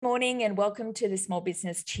morning and welcome to the Small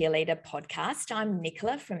Business Cheerleader podcast. I'm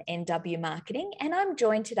Nicola from NW Marketing and I'm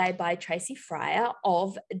joined today by Tracy Fryer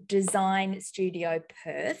of Design Studio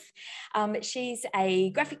Perth. She's a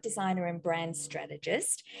graphic designer and brand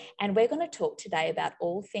strategist, and we're going to talk today about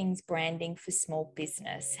all things branding for small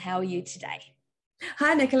business. How are you today?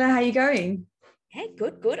 Hi, Nicola. How are you going? Hey,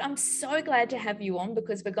 good. I'm so glad to have you on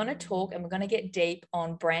because we're going to talk and we're going to get deep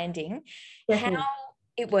on branding, Definitely. how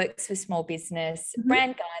it works for small business,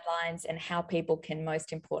 brand guidelines, and how people can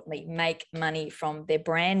most importantly make money from their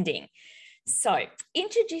branding. So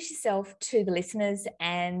introduce yourself to the listeners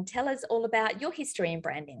and tell us all about your history in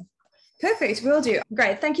branding. Perfect. Will do.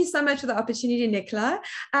 Great. Thank you so much for the opportunity, Nicola.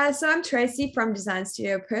 So I'm Tracy from Design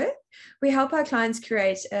Studio Perth. We help our clients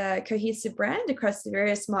create a cohesive brand across the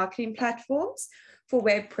various marketing platforms for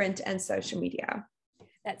web, print, and social media.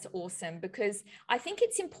 That's awesome, because I think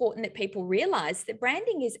it's important that people realize that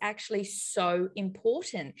branding is actually so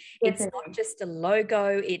important. It's not just a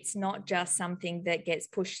logo. It's not just something that gets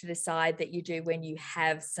pushed to the side that you do when you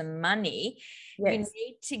have some money. Yes. You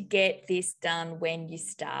need to get this done when you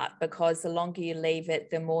start, because the longer you leave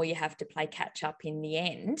it, the more you have to play catch up in the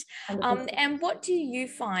end. And what do you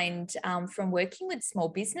find from working with small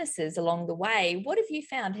businesses along the way? What have you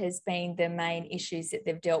found has been the main issues that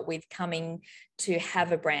they've dealt with coming to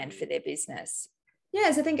have a brand for their business?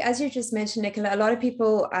 Yes, I think as you just mentioned, Nicola, a lot of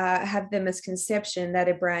people have the misconception that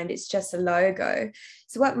a brand is just a logo.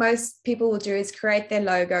 So what most people will do is create their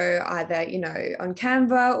logo either, on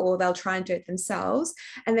Canva, or they'll try and do it themselves.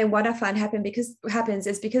 And then what I find happens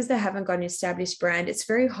is because they haven't got an established brand, it's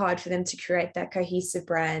very hard for them to create that cohesive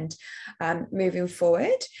brand moving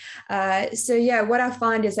forward. What I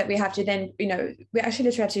find is that we have to then, we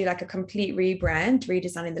actually try to do like a complete rebrand,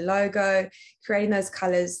 redesigning the logo, creating those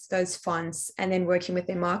colors, those fonts, and then working with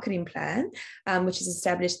their marketing plan, which is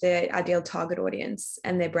establish their ideal target audience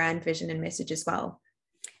and their brand vision and message as well.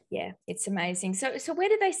 Yeah, it's amazing. So where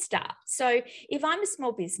do they start? So if I'm a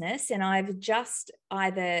small business and I've just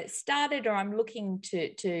either started or I'm looking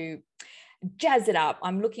to jazz it up,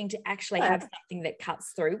 I'm looking to actually have something that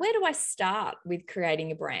cuts through, where do I start with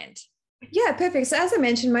creating a brand? Yeah, perfect. So as I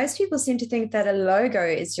mentioned, most people seem to think that a logo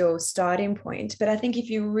is your starting point. But I think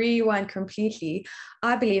if you rewind completely,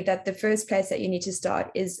 I believe that the first place that you need to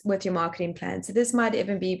start is with your marketing plan. So this might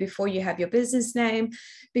even be before you have your business name,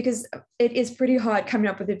 because it is pretty hard coming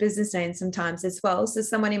up with a business name sometimes as well. So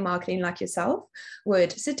someone in marketing like yourself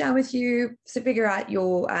would sit down with you to figure out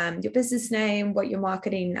your business name, what your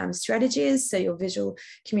marketing strategy is, so your visual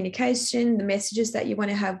communication, the messages that you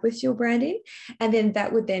want to have with your branding. And then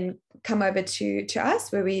that would then come over to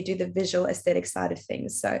us, where we do the visual aesthetic side of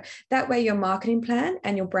things. So that way your marketing plan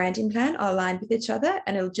and your branding plan are aligned with each other,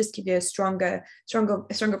 and it'll just give you a stronger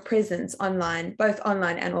presence online, both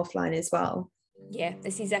online and offline as well. Yeah,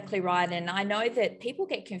 that's exactly right. And I know that people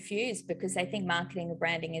get confused because they think marketing and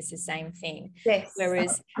branding is the same thing. Yes,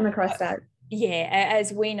 whereas I'm across that. Yeah,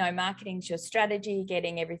 as we know, marketing is your strategy,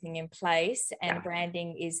 getting everything in place, and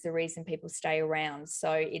branding is the reason people stay around.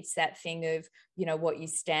 So it's that thing of, what you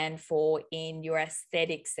stand for in your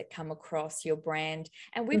aesthetics that come across your brand.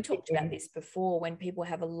 And we've talked about this before, when people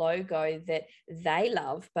have a logo that they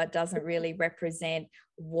love but doesn't really represent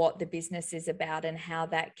what the business is about and how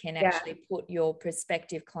that can actually put your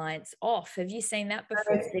prospective clients off. Have you seen that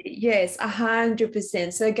before? Yes,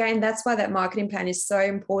 100%. So again, that's why that marketing plan is so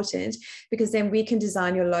important, because then we can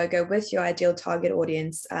design your logo with your ideal target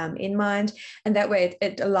audience in mind. And that way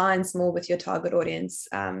it aligns more with your target audience,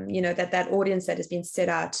 that audience that has been set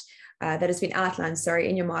out, that has been outlined,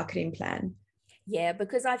 in your marketing plan. Yeah,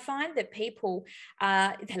 because I find that people,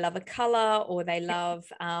 they love a color or they love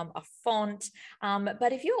a font.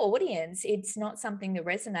 But if your audience, it's not something that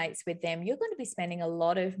resonates with them, you're going to be spending a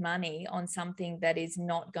lot of money on something that is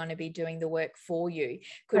not going to be doing the work for you,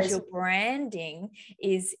 because your branding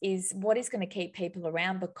is what is going to keep people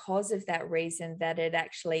around, because of that reason that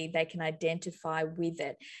they can identify with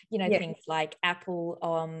it. Things like Apple,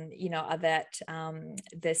 are that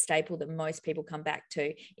the staple that most people come back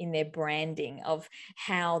to in their branding of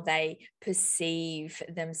how they perceive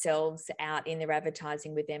themselves out in their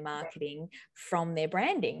advertising with their marketing from their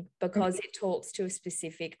branding, because it talks to a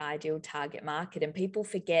specific ideal target market. And people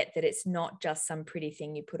forget that it's not just some pretty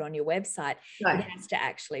thing you put on your website. It has to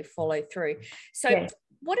actually follow through. So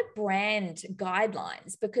what are brand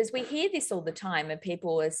guidelines? Because we hear this all the time, and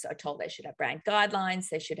people are told they should have brand guidelines,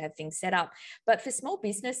 they should have things set up. But for small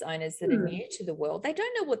business owners that are new to the world, they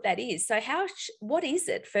don't know what that is. So what is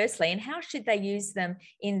it, firstly, and how should they use them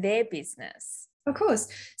in their business? Of course.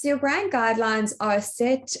 So your brand guidelines are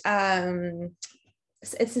set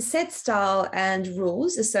it's a set style and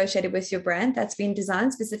rules associated with your brand that's been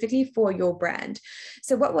designed specifically for your brand.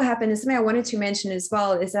 So what will happen is, something I wanted to mention as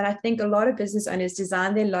well, is that I think a lot of business owners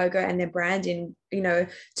design their logo and their branding,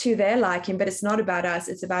 to their liking, but it's not about us.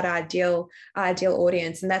 It's about our ideal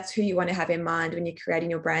audience. And that's who you want to have in mind when you're creating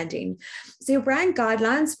your branding. So your brand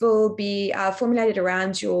guidelines will be formulated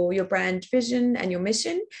around your brand vision and your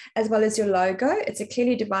mission, as well as your logo. It's a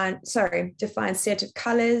clearly defined set of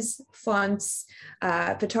colors, fonts,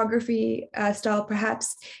 photography style,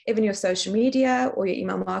 perhaps even your social media or your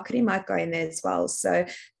email marketing might go in there as well. So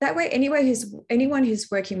that way, anyone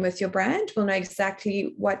who's working with your brand will know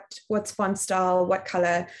exactly what's font style, what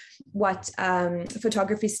color, what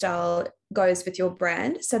photography style goes with your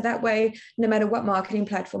brand. So that way, no matter what marketing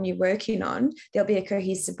platform you're working on, there'll be a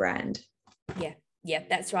cohesive brand. Yeah,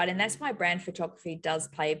 that's right. And that's why brand photography does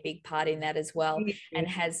play a big part in that as well, and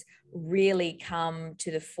has really come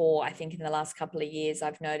to the fore. I think in the last couple of years,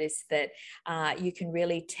 I've noticed that you can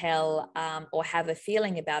really tell or have a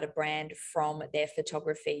feeling about a brand from their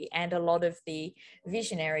photography. And a lot of the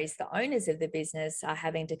visionaries, the owners of the business, are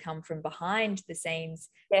having to come from behind the scenes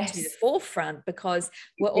to the forefront, because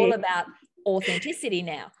we're all about authenticity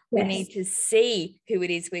now. We need to see who it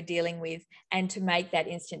is we're dealing with and to make that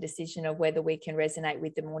instant decision of whether we can resonate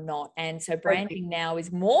with them or not. And so branding now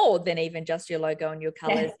is more than even just your logo and your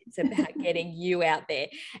colors. It's about getting you out there.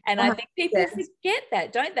 And I think people forget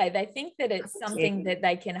that, don't they? They think that it's something that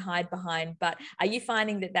they can hide behind. But are you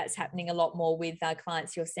finding that that's happening a lot more with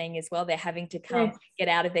clients you're seeing as well? They're having to get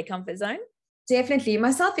out of their comfort zone? Definitely,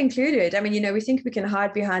 myself included. I mean, we think we can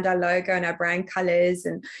hide behind our logo and our brand colors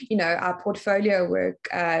and, our portfolio work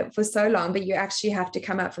for so long, but you actually have to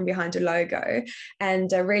come out from behind a logo and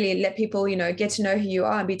really let people, get to know who you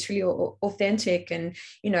are and be truly authentic and,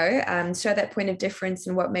 show that point of difference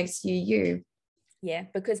and what makes you you. Yeah,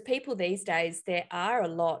 because people these days, there are a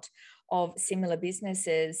lot of similar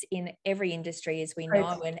businesses in every industry, as we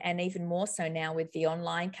know, and even more so now with the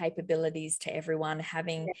online capabilities to everyone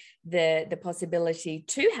having the possibility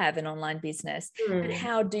to have an online business. But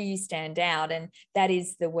how do you stand out? And that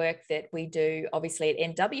is the work that we do, obviously,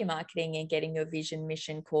 at NW Marketing, and getting your vision,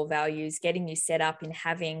 mission, core values, getting you set up in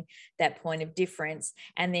having that point of difference,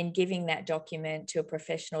 and then giving that document to a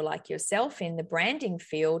professional like yourself in the branding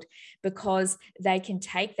field, because they can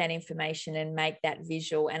take that information and make that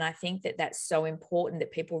visual. And I think that that's so important,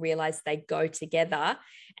 that people realize they go together.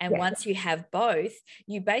 And once you have both,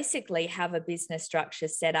 you basically have a business structure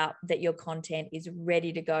set up that your content is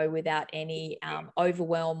ready to go without any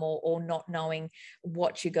overwhelm or not knowing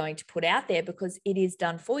what you're going to put out there, because it is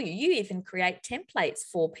done for you. You even create templates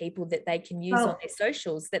for people that they can use on their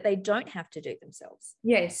socials that they don't have to do themselves.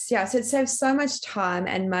 Yes. Yeah. So it saves so much time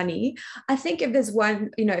and money. I think if there's one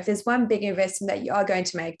big investment that you are going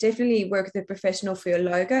to make, definitely work with a professional for your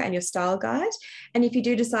logo and your style guide. And if you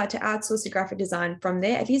do decide to outsource the graphic design from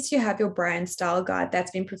there, at least you have your brand style guide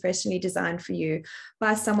that's been professionally designed for you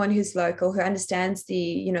by someone who's local, who understands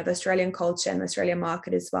the Australian culture and the Australian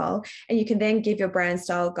market as well. And you can then give your brand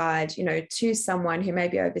style guide, to someone who may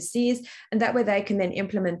be overseas, and that way they can then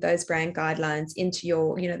implement those brand guidelines into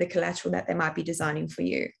your, the collateral that they might be designing for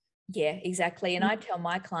you. Yeah, exactly. And I tell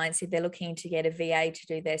my clients, if they're looking to get a VA to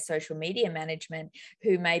do their social media management,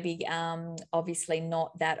 who may be obviously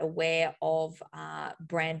not that aware of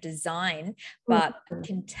brand design, but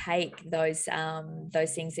can take those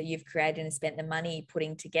things that you've created and spent the money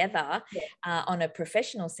putting together on a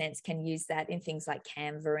professional sense, can use that in things like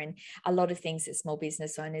Canva and a lot of things that small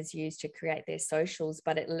business owners use to create their socials.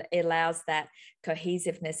 But it allows that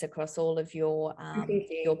cohesiveness across all of your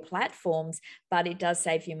platforms, but it does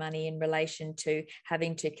save you money in relation to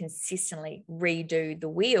having to consistently redo the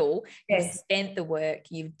wheel. You've spent the work,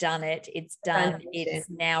 you've done it, it's done, it's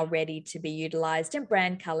now ready to be utilized, and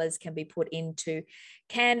brand colors can be put into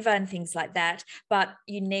Canva and things like that. But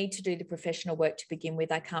you need to do the professional work to begin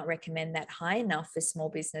with. I can't recommend that high enough for small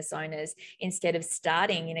business owners, instead of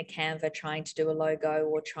starting in a Canva trying to do a logo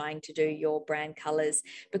or trying to do your brand colors.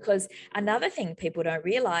 Because another thing people don't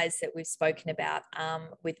realize that we've spoken about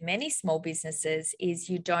with many small businesses is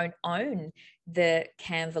you don't own the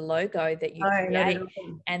Canva logo that you create.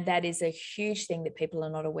 And that is a huge thing that people are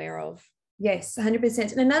not aware of. Yes,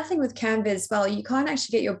 100%. And another thing with Canva as well, you can't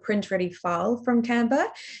actually get your print ready file from Canva.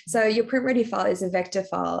 So your print ready file is a vector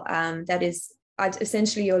file that is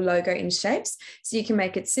essentially your logo in shapes. So you can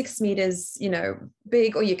make it 6 meters,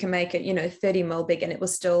 big, or you can make it, 30 mil big, and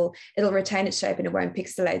it'll retain its shape and it won't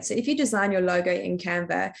pixelate. So if you design your logo in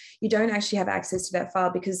Canva, you don't actually have access to that file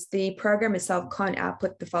because the program itself can't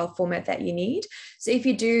output the file format that you need. So if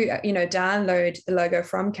you do, download the logo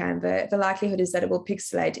from Canva, the likelihood is that it will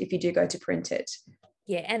pixelate if you do go to print it.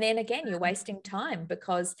 Yeah. And then again, you're wasting time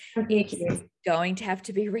because it's Completely. going to have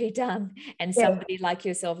to be redone. And Yes. somebody like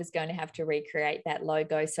yourself is going to have to recreate that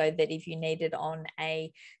logo so that if you need it on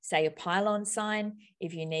a, say, a pylon sign,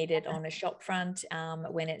 if you need it on a shop front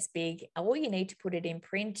when it's big, or you need to put it in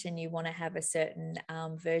print and you want to have a certain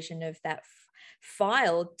version of that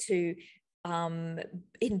file to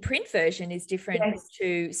in print version is different Yes.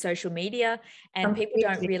 to social media, and people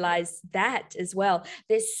don't Completely. realize that as well.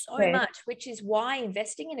 There's so Yes. much, which is why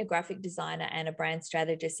investing in a graphic designer and a brand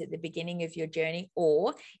strategist at the beginning of your journey,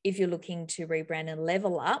 or if you're looking to rebrand and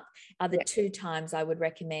level up, are the Yes. two times I would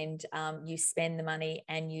recommend you spend the money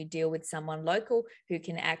and you deal with someone local who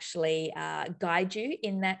can actually guide you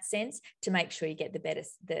in that sense to make sure you get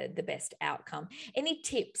the best outcome. Any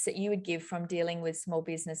tips that you would give from dealing with small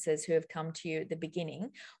businesses who have come to you at the beginning?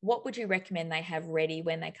 What would you recommend they have ready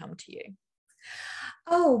when they come to you?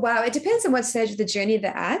 Oh, wow. It depends on what stage of the journey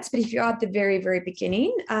they're at. But if you're at the very, very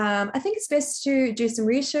beginning, I think it's best to do some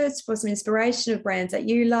research for some inspiration of brands that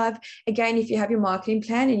you love. Again, if you have your marketing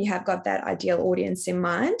plan and you have got that ideal audience in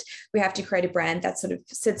mind, we have to create a brand that sort of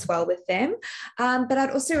sits well with them. But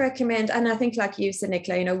I'd also recommend, and I think like you said,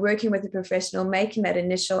 Nicola, working with a professional, making that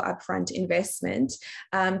initial upfront investment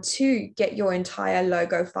to get your entire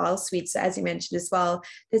logo file suite. So as you mentioned as well,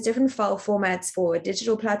 there's different file formats for a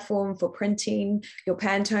digital platform, for printing, your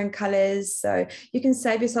Pantone colors. So you can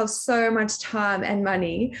save yourself so much time and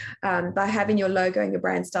money by having your logo and your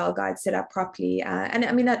brand style guide set up properly. And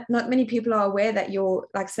I mean, that not many people are aware that you're,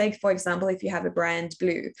 like, say, for example, if you have a brand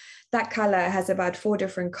blue, that color has about 4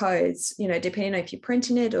 different codes, depending on if you're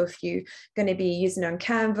printing it or if you're going to be using it on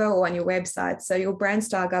Canva or on your website. So your brand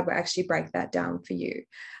style guide will actually break that down for you.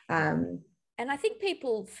 And I think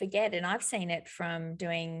people forget, and I've seen it from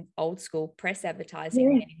doing old school press advertising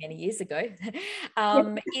Yeah. many, many years ago,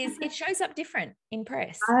 is it shows up different in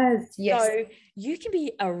press. Yes. So you can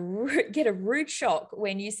be get a rude shock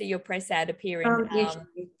when you see your press ad appear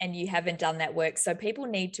in, and you haven't done that work. So people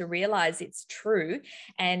need to realize it's true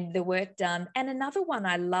and the work done. And another one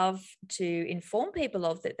I love to inform people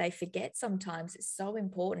of that they forget sometimes, it's so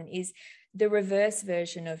important, is the reverse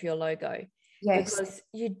version of your logo. Yes. Because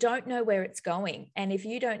you don't know where it's going. And if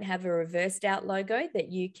you don't have a reversed out logo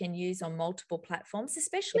that you can use on multiple platforms,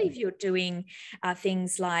 especially if you're doing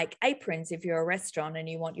things like aprons, if you're a restaurant and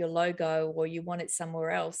you want your logo or you want it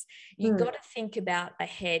somewhere else, you've got to think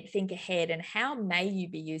ahead, and how may you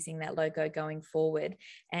be using that logo going forward,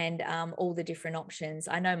 and all the different options.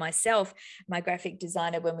 I know myself, my graphic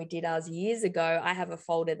designer, when we did ours years ago, I have a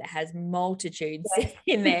folder that has multitudes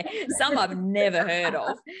in there, some I've never heard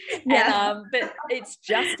of. Yeah. And but it's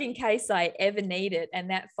just in case I ever need it. And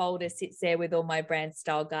that folder sits there with all my brand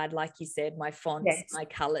style guide, like you said, my fonts, my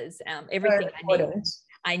colors, everything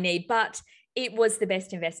I need. But it was the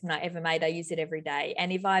best investment I ever made. I use it every day.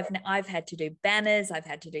 And if I've had to do banners, I've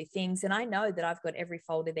had to do things, and I know that I've got every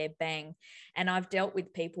folder there, bang. And I've dealt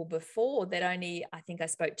with people before that I think I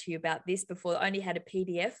spoke to you about this before, only had a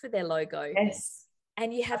PDF for their logo. Yes.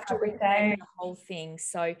 And you have to recreate the whole thing.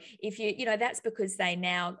 So if that's because they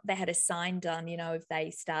had a sign done, if they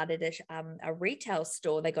started a retail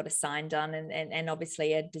store, they got a sign done, and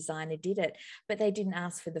obviously a designer did it, but they didn't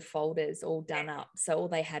ask for the folders all done up. So all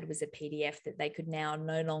they had was a PDF that they could now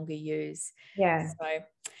no longer use. Yeah. So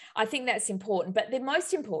I think that's important. But the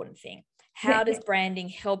most important thing, how does branding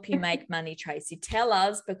help you make money, Tracy? Tell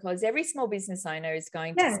us, because every small business owner is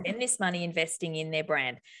going to spend this money investing in their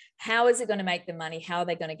brand. How is it going to make them money? How are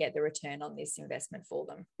they going to get the return on this investment for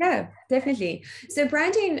them? Yeah, definitely. So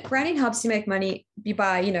branding helps you make money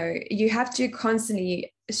by, you have to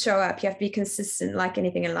constantly show up. You have to be consistent, like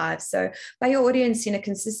anything in life. So by your audience,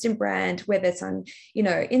 consistent brand, whether it's on,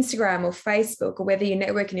 Instagram or Facebook, or whether you're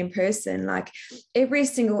networking in person, like every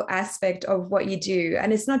single aspect of what you do.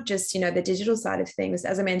 And it's not just, the digital side of things.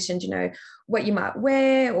 As I mentioned, what you might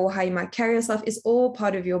wear or how you might carry yourself is all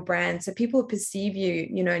part of your brand. So people perceive you,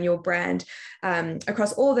 and your brand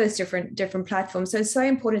across all those different platforms. So it's so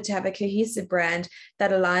important to have a cohesive brand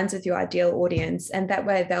that aligns with your ideal audience. And that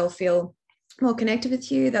way they'll feel more connected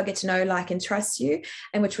with you. They'll get to know, like, and trust you,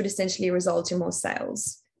 and which would essentially result in more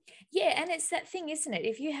sales. Yeah, and it's that thing, isn't it?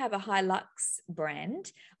 If you have a Hilux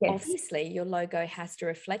brand, obviously your logo has to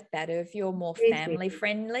reflect that. If you're more family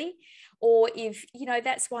friendly, or if,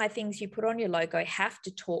 that's why things you put on your logo have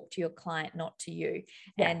to talk to your client, not to you.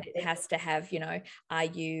 And it has to have, are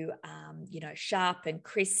you, sharp and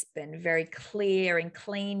crisp and very clear and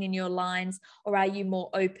clean in your lines, or are you more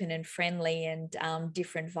open and friendly and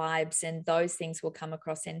different vibes? And those things will come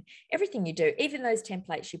across in everything you do. Even those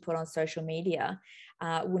templates you put on social media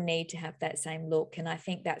will need to have that same look. And I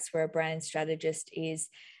think that's where a brand strategist is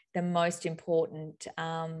the most important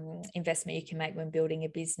investment you can make when building a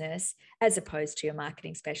business, as opposed to your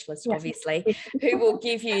marketing specialist, obviously, who will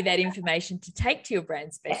give you that information to take to your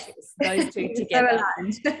brand specialist. Those two together.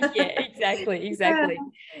 Yeah, exactly.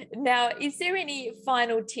 Now, is there any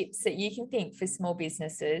final tips that you can think for small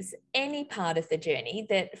businesses, any part of the journey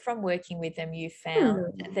that from working with them you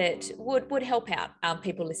found that would help out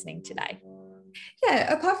people listening today?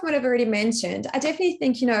 Yeah, apart from what I've already mentioned, I definitely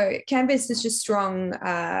think, Canva is such a strong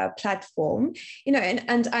platform,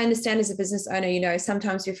 and I understand as a business owner,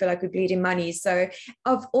 sometimes we feel like we're bleeding money. So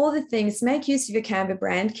of all the things, make use of your Canva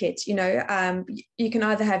brand kit. You can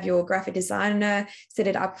either have your graphic designer set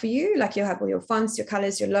it up for you, like you'll have all your fonts, your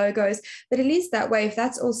colors, your logos, but at least that way, if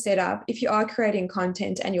that's all set up, if you are creating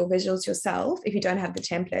content and your visuals yourself, if you don't have the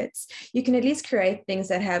templates, you can at least create things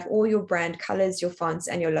that have all your brand colors, your fonts,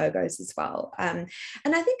 and your logos as well. And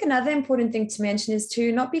I think another important thing to mention is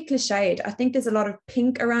to not be cliched. I think there's a lot of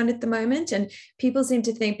pink around at the moment, and people seem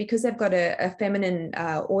to think because they've got a feminine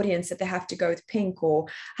audience that they have to go with pink, or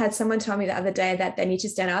had someone tell me the other day that they need to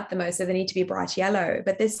stand out the most, so they need to be bright yellow.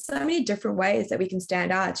 But there's so many different ways that we can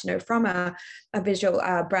stand out, from a visual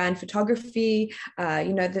brand photography,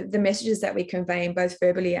 the messages that we convey both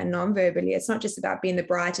verbally and non-verbally. It's not just about being the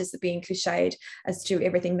brightest, being cliched as to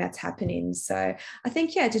everything that's happening. So I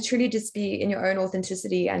think, to truly just be in your own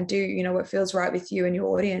authenticity and do, what feels right with you and your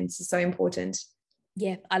audience is so important.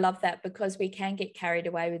 Yeah, I love that, because we can get carried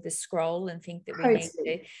away with the scroll and think that we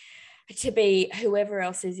need to be whoever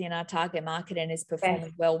else is in our target market and is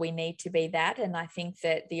performing well. We need to be that. And I think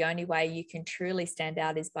that the only way you can truly stand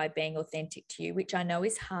out is by being authentic to you, which I know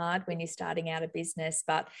is hard when you're starting out a business.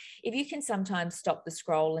 But if you can sometimes stop the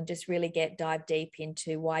scroll and just really dive deep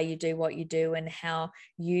into why you do what you do and how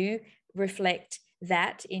you reflect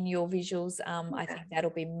that in your visuals, I think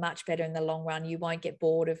that'll be much better in the long run. You won't get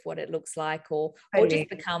bored of what it looks like, or just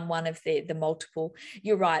become one of the multiple.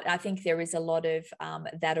 You're right. I think there is a lot of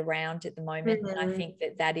that around at the moment. And I think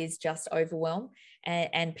that is just overwhelm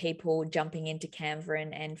and people jumping into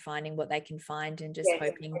Canva and finding what they can find and just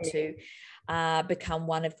hoping to become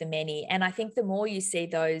one of the many. And I think the more you see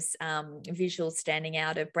those visuals standing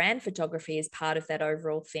out of brand photography as part of that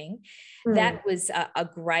overall thing, that was a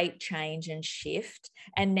great change and shift.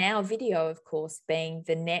 And now video, of course, being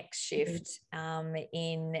the next shift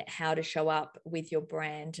in how to show up with your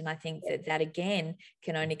brand. And I think that again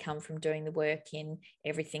can only come from doing the work in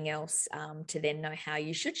everything else to then know how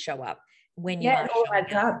you should show up when you are all showing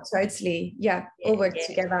adds up. Totally. All work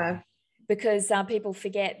together. Because people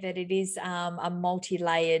forget that it is a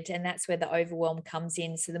multi-layered, and that's where the overwhelm comes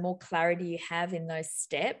in. So the more clarity you have in those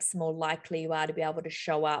steps, the more likely you are to be able to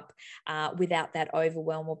show up without that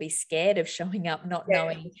overwhelm, or be scared of showing up, not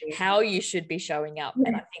knowing how you should be showing up.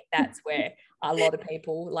 And I think that's where a lot of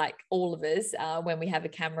people, like all of us, when we have a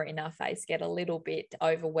camera in our face, get a little bit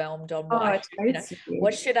overwhelmed on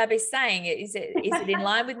what should I be saying? Is it in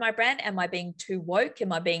line with my brand? Am I being too woke?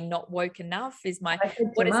 Am I being not woke enough?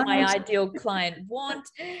 What does my ideal client want?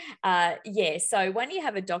 So when you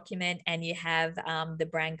have a document and you have the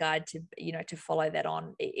brand guide to follow that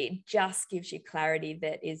on, it just gives you clarity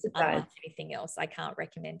that is unlike anything else. I can't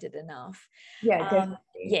recommend it enough. Definitely.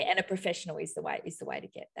 And a professional is the way to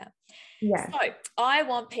get that. So I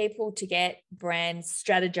want people to get brand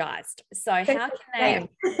strategized. So how can they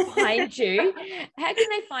find you? How can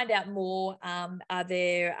they find out more? Are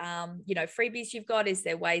there freebies you've got? Is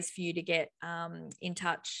there ways for you to get in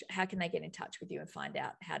touch? How can they get in touch with you and find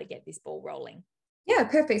out how to get this ball rolling? Yeah,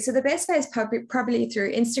 perfect. So the best way is probably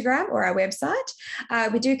through Instagram or our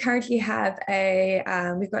website. We do currently have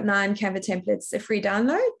we've got 9 Canva templates, a free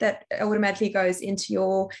download that automatically goes into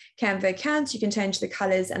your Canva account. You can change the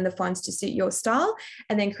colors and the fonts to suit your style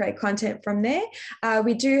and then create content from there.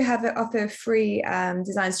 We do offer a free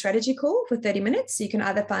design strategy call for 30 minutes. So you can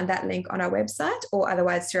either find that link on our website or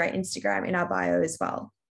otherwise through our Instagram in our bio as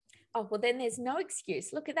well. Oh, well, then there's no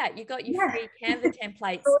excuse. Look at that. You got your free Canva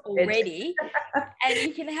templates already, and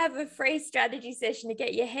you can have a free strategy session to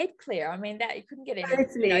get your head clear. I mean, that you couldn't get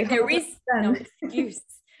any, there is no excuse.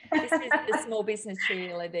 This is the small business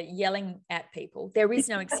cheerleader yelling at people. There is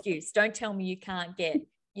no excuse. Don't tell me you can't get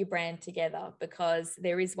your brand together, because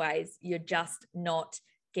there is ways. You're just not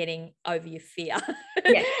getting over your fear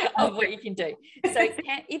of what you can do. So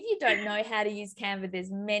if you don't know how to use Canva, there's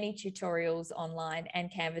many tutorials online, and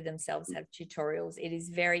Canva themselves have tutorials. It is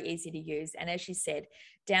very easy to use. And as you said,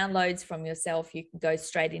 downloads from yourself, you can go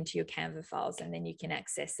straight into your Canva files and then you can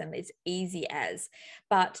access them. It's easy as,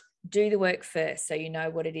 but do the work first so you know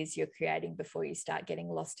what it is you're creating before you start getting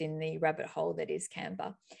lost in the rabbit hole that is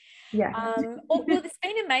Canva. Yeah. Well, it's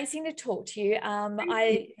been amazing to talk to you.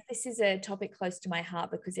 This is a topic close to my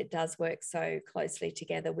heart because it does work so closely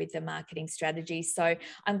together with the marketing strategy. So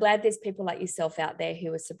I'm glad there's people like yourself out there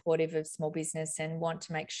who are supportive of small business and want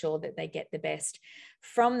to make sure that they get the best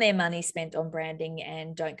from their money spent on branding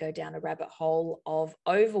and don't go down a rabbit hole of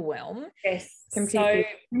overwhelm. Yes, completely.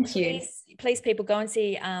 So please, people, go and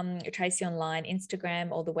see Tracy online,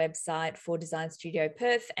 Instagram or the website for Design Studio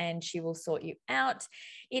Perth, and she will sort you out.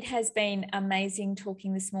 It has been amazing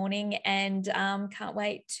talking this morning, and can't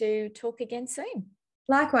wait to talk again soon.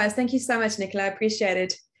 Likewise. Thank you so much, Nicola. I appreciate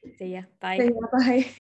it. See ya. Bye. See ya. Bye.